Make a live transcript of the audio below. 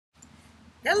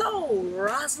Hello,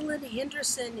 Rosalind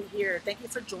Henderson here. Thank you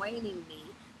for joining me.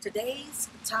 Today's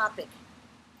topic,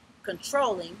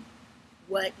 controlling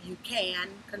what you can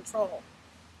control.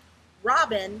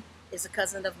 Robin is a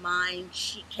cousin of mine.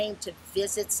 She came to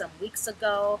visit some weeks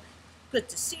ago. Good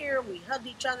to see her. We hugged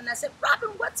each other and I said, Robin,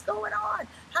 what's going on?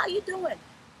 How you doing?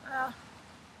 Uh,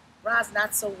 Roz,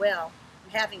 not so well.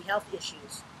 I'm having health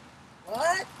issues.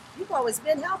 What? You've always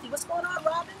been healthy. What's going on,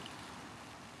 Robin?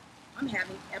 I'm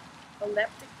having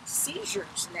epileptic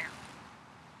seizures now.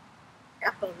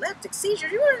 Epileptic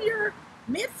seizures? You're in your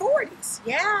mid 40s.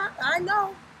 Yeah, I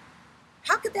know.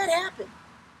 How could that happen?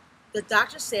 The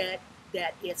doctor said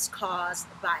that it's caused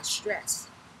by stress.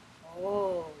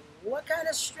 Oh, what kind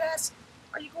of stress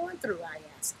are you going through? I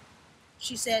asked.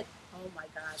 She said, oh my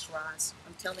gosh, Ross,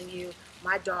 I'm telling you,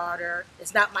 my daughter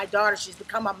is not my daughter. She's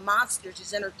become a monster.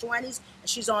 She's in her 20s and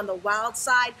she's on the wild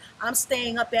side. I'm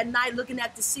staying up at night looking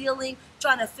at the ceiling,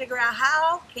 trying to figure out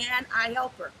how can I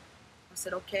help her. I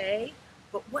said, okay,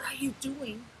 but what are you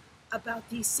doing about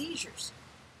these seizures?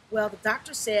 Well, the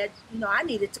doctor said, I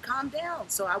needed to calm down.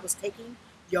 So I was taking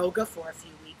yoga for a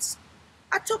few weeks.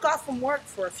 I took off from work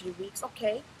for a few weeks.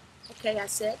 Okay, I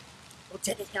said. Well,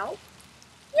 did it help?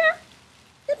 Yeah,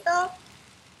 it helped.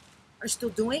 Are you still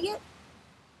doing it?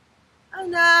 Oh,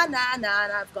 nah.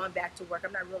 I've gone back to work.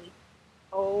 I'm not really.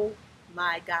 Oh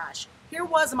my gosh. Here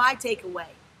was my takeaway.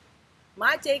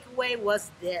 My takeaway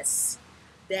was this,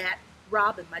 that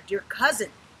Robin, my dear cousin,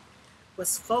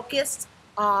 was focused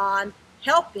on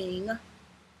helping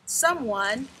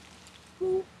someone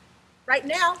who right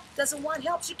now doesn't want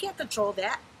help. She can't control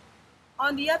that.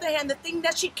 On the other hand, the thing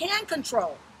that she can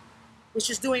control, which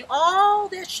is doing all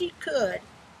that she could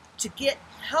to get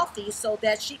healthy so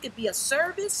that she could be a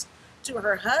service to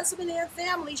her husband and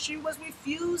family, she was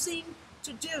refusing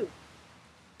to do.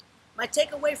 My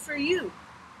takeaway for you,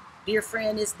 dear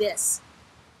friend, is this.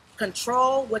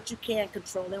 Control what you can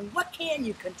control. And what can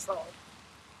you control?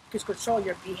 You can control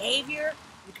your behavior.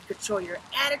 You can control your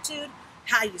attitude,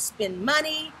 how you spend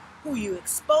money, who you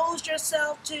expose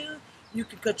yourself to. You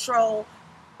can control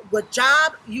what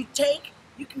job you take.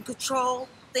 You can control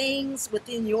things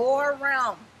within your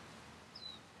realm.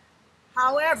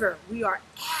 However, we are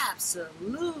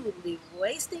absolutely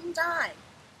wasting time,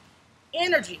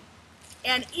 energy,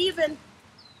 and even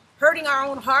hurting our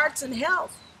own hearts and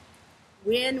health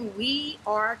when we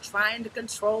are trying to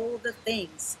control the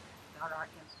things that are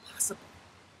impossible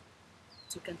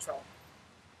to control.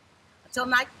 Until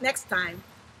next time,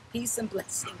 peace and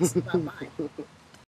blessings. Bye-bye.